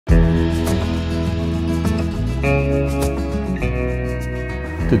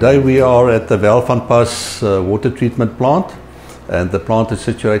Today we are at the Welvanpas water treatment plant, and the plant is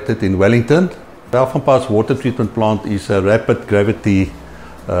situated in Wellington. Welvanpas water treatment plant is a rapid gravity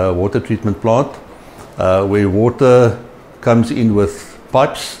water treatment plant where water comes in with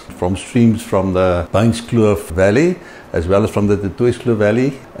pipes from streams from the Bains valley as well as from the Toitskloof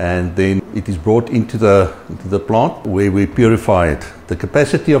valley, and then it is brought into the plant where we purify it. The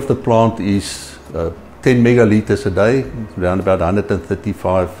capacity of the plant is 10 megalitres a day, around about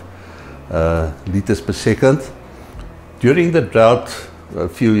 135 litres per second. During the drought a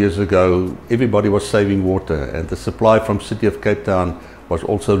few years ago, everybody was saving water, and the supply from City of Cape Town was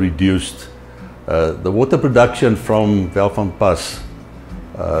also reduced. The water production from Welvanpas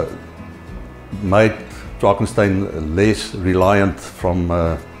made Drakenstein less reliant from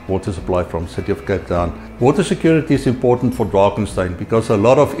water supply from City of Cape Town. Water security is important for Drakenstein because a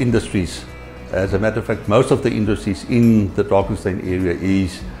lot of industries, as a matter of fact, most of the industries in the Drakenstein area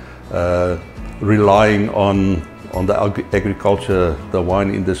is relying on the agriculture, the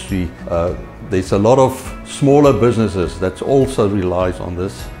wine industry. There's a lot of smaller businesses that also relies on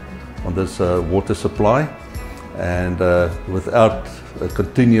this water supply, and without a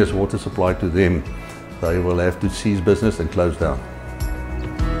continuous water supply to them, they will have to cease business and close down.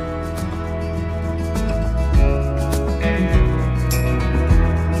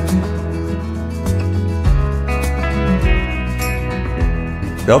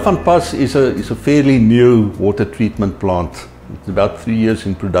 Welvanpas is a fairly new water treatment plant. It's about 3 years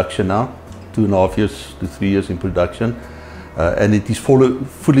in production now, 2.5 years to 3 years in production, and it is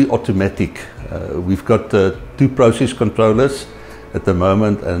fully automatic. We've got 2 process controllers at the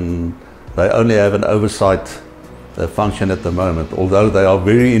moment, and they only have an oversight function at the moment, although they are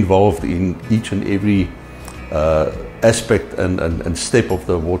very involved in each and every aspect and step of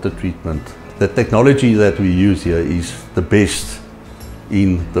the water treatment. The technology that we use here is the best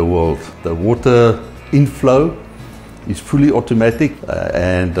in the world. The water inflow is fully automatic,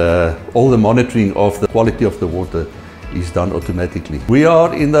 and all the monitoring of the quality of the water is done automatically. We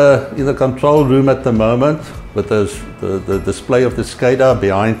are in the control room at the moment with the display of the SCADA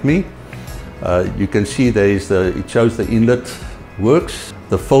behind me. You can see it shows the inlet works,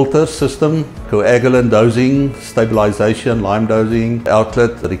 the filter system, coagulant dosing, stabilization, lime dosing,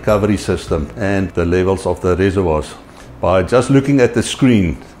 outlet, the recovery system, and the levels of the reservoirs. By just looking at the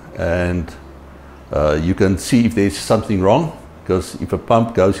screen, and you can see if there's something wrong, because if a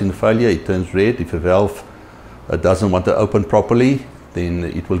pump goes in failure, it turns red. If a valve doesn't want to open properly, then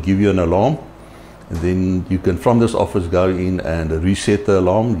it will give you an alarm. And then you can, from this office, go in and reset the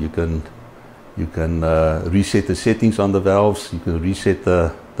alarm. You can reset the settings on the valves. You can reset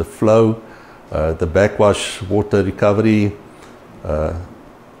the flow, the backwash, water recovery.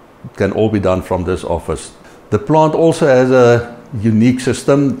 Can all be done from this office. The plant also has a unique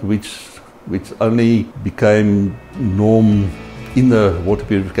system which only became norm in the water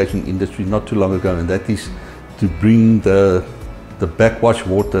purification industry not too long ago, and that is to bring the backwash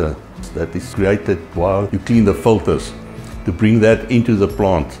water that is created while you clean the filters, to bring that into the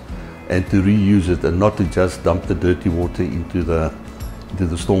plant and to reuse it, and not to just dump the dirty water into the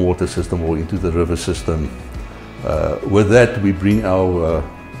stormwater system or into the river system. With that, we bring our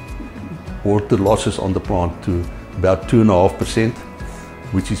water losses on the plant to about 2.5%,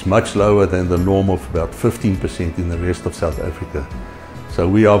 which is much lower than the norm of about 15% in the rest of South Africa. So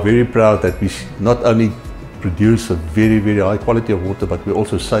we are very proud that we not only produce a very, very high quality of water, but we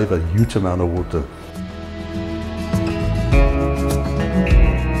also save a huge amount of water